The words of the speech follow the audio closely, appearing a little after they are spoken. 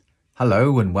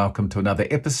Hello and welcome to another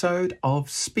episode of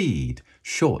Speed,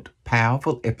 short,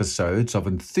 powerful episodes of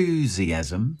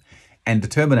enthusiasm and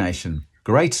determination.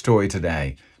 Great story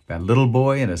today about a little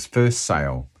boy and his first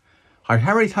sale. I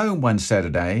hurried home one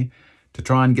Saturday to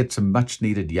try and get some much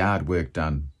needed yard work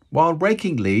done. While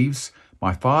raking leaves,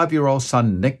 my 5-year-old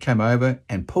son Nick came over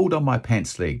and pulled on my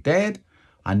pants leg. "Dad,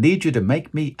 I need you to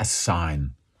make me a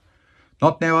sign."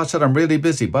 "Not now," I said. "I'm really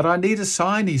busy, but I need a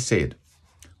sign," he said.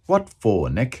 "What for,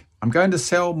 Nick?" "I'm going to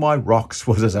sell my rocks,"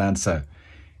 was his answer.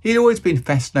 He'd always been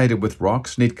fascinated with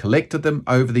rocks and he'd collected them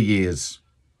over the years.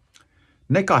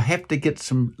 "Nick, I have to get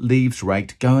some leaves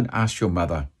raked. Go and ask your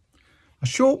mother." A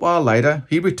short while later,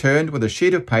 he returned with a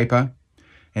sheet of paper,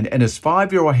 and in his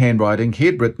 5-year-old handwriting, he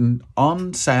had written,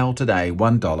 "On sale today,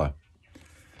 $1.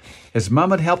 His mum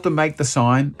had helped him make the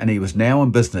sign, and he was now in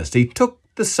business. He took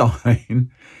the sign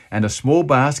and a small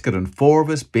basket and 4 of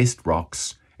his best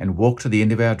rocks and walked to the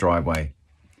end of our driveway.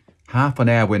 Half an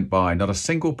hour went by. Not a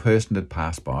single person had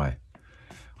passed by.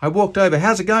 I walked over.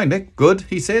 "How's it going, Nick?" "Good,"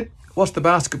 he said. "What's the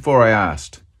basket for?" I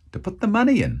asked. "To put the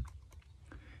money in."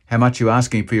 "How much are you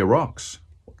asking for your rocks?"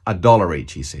 $1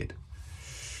 each, he said.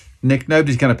 "Nick,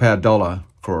 nobody's going to pay $1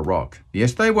 for a rock."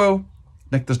 "Yes, they will."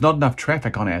 "Nick, there's not enough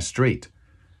traffic on our street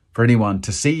for anyone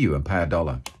to see you and pay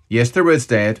 $1. "Yes, there is,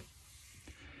 Dad."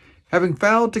 Having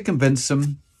failed to convince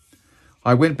him,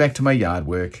 I went back to my yard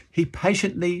work. He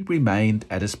patiently remained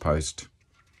at his post.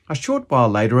 A short while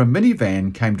later, a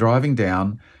minivan came driving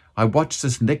down. I watched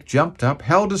as Nick jumped up,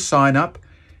 held his sign up,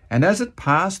 and as it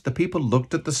passed, the people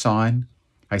looked at the sign.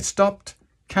 They stopped,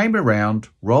 came around,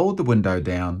 rolled the window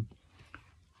down,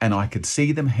 and I could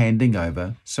see them handing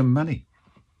over some money.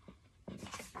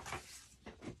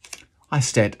 I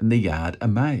sat in the yard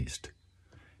amazed.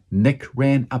 Nick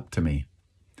ran up to me,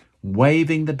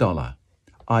 waving the $1.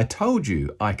 "I told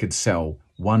you I could sell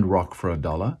one rock for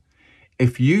 $1.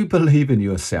 If you believe in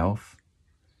yourself,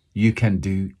 you can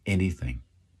do anything."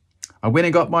 I went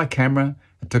and got my camera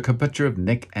and took a picture of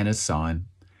Nick and his sign.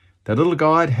 The little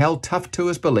guy held tough to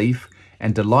his belief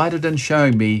and delighted in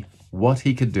showing me what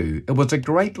he could do. It was a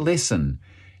great lesson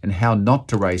in how not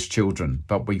to raise children,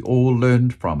 but we all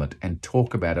learned from it and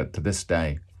talk about it to this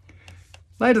day.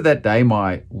 Later that day,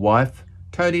 my wife,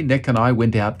 Tony, Nick and I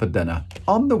went out for dinner.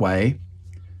 On the way,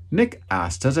 Nick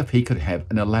asked us if he could have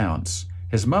an allowance.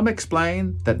 His mum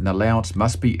explained that an allowance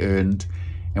must be earned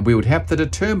and we would have to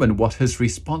determine what his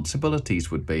responsibilities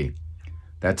would be.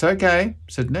 "That's okay,"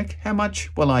 said Nick. "How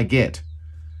much will I get?"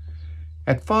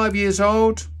 At 5 years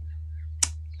old,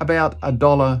 about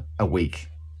 $1 a week.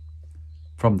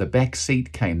 From the back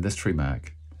seat came this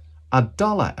remark: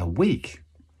 $1 a week?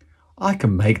 I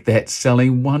can make that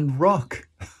selling one rock."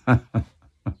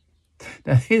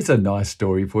 Now here's a nice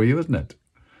story for you, isn't it?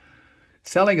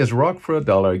 Selling his rock for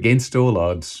 $1 against all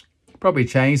odds probably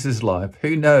changed his life.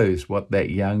 Who knows what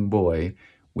that young boy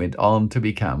went on to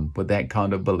become with that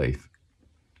kind of belief?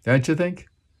 Don't you think?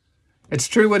 It's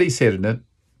true what he said, isn't it?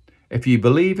 If you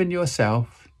believe in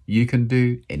yourself, you can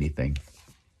do anything.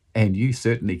 And you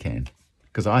certainly can,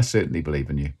 because I certainly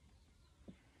believe in you.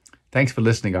 Thanks for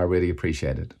listening. I really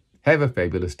appreciate it. Have a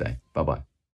fabulous day. Bye-bye.